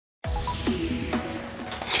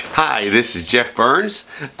Hi, this is Jeff Burns.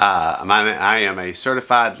 I am a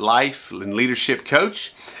certified life and leadership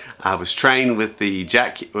coach. I was trained with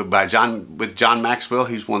John Maxwell.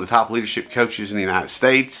 He's one of the top leadership coaches in the United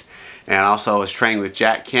States. And also I was trained with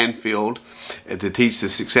Jack Canfield to teach the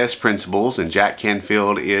success principles. And Jack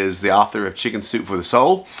Canfield is the author of Chicken Soup for the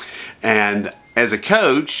Soul. And as a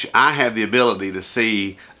coach, I have the ability to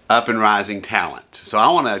see up and rising talent. So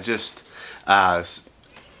I want to just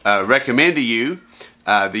recommend to you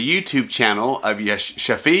the YouTube channel of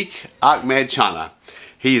Shafiq Ahmed Chana.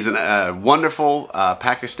 He's a wonderful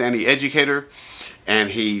Pakistani educator, and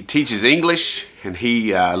he teaches English, and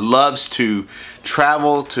he loves to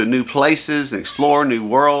travel to new places and explore new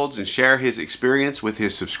worlds and share his experience with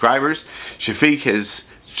his subscribers. Shafiq has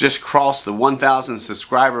just crossed the 1,000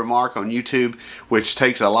 subscriber mark on YouTube, which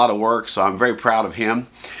takes a lot of work, so I'm very proud of him.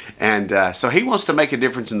 And so he wants to make a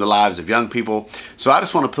difference in the lives of young people. So I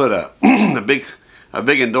just want to put a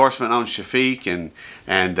big endorsement on Shafiq,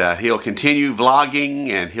 and he'll continue vlogging,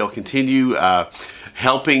 and he'll continue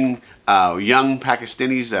helping young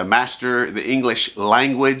Pakistanis master the English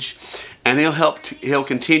language, and he'll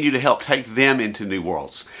continue to help take them into new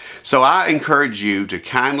worlds. So I encourage you to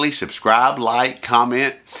kindly subscribe, like,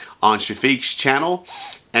 comment on Shafiq's channel,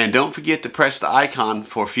 and don't forget to press the icon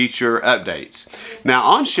for future updates. Now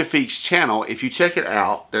on Shafiq's channel, if you check it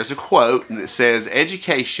out, there's a quote, and it says,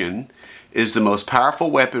 "Education is the most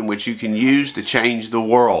powerful weapon which you can use to change the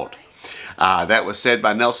world." That was said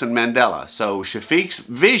by Nelson Mandela. So Shafiq's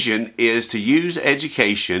vision is to use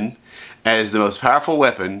education as the most powerful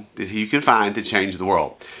weapon that you can find to change the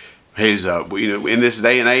world. His, in this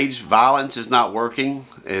day and age, violence is not working.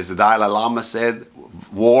 As the Dalai Lama said,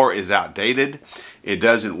 war is outdated. It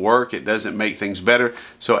doesn't work. It doesn't make things better.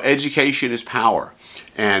 So education is power.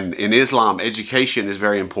 And in Islam, education is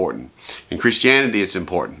very important. In Christianity, it's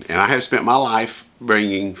important. And I have spent my life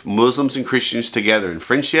bringing Muslims and Christians together in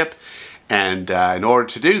friendship. And in order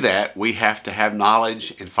to do that, we have to have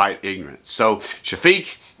knowledge and fight ignorance. So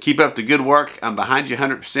Shafiq, keep up the good work. I'm behind you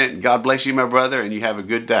 100%. And God bless you, my brother, and you have a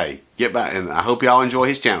good day. Get by, and I hope y'all enjoy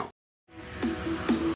his channel.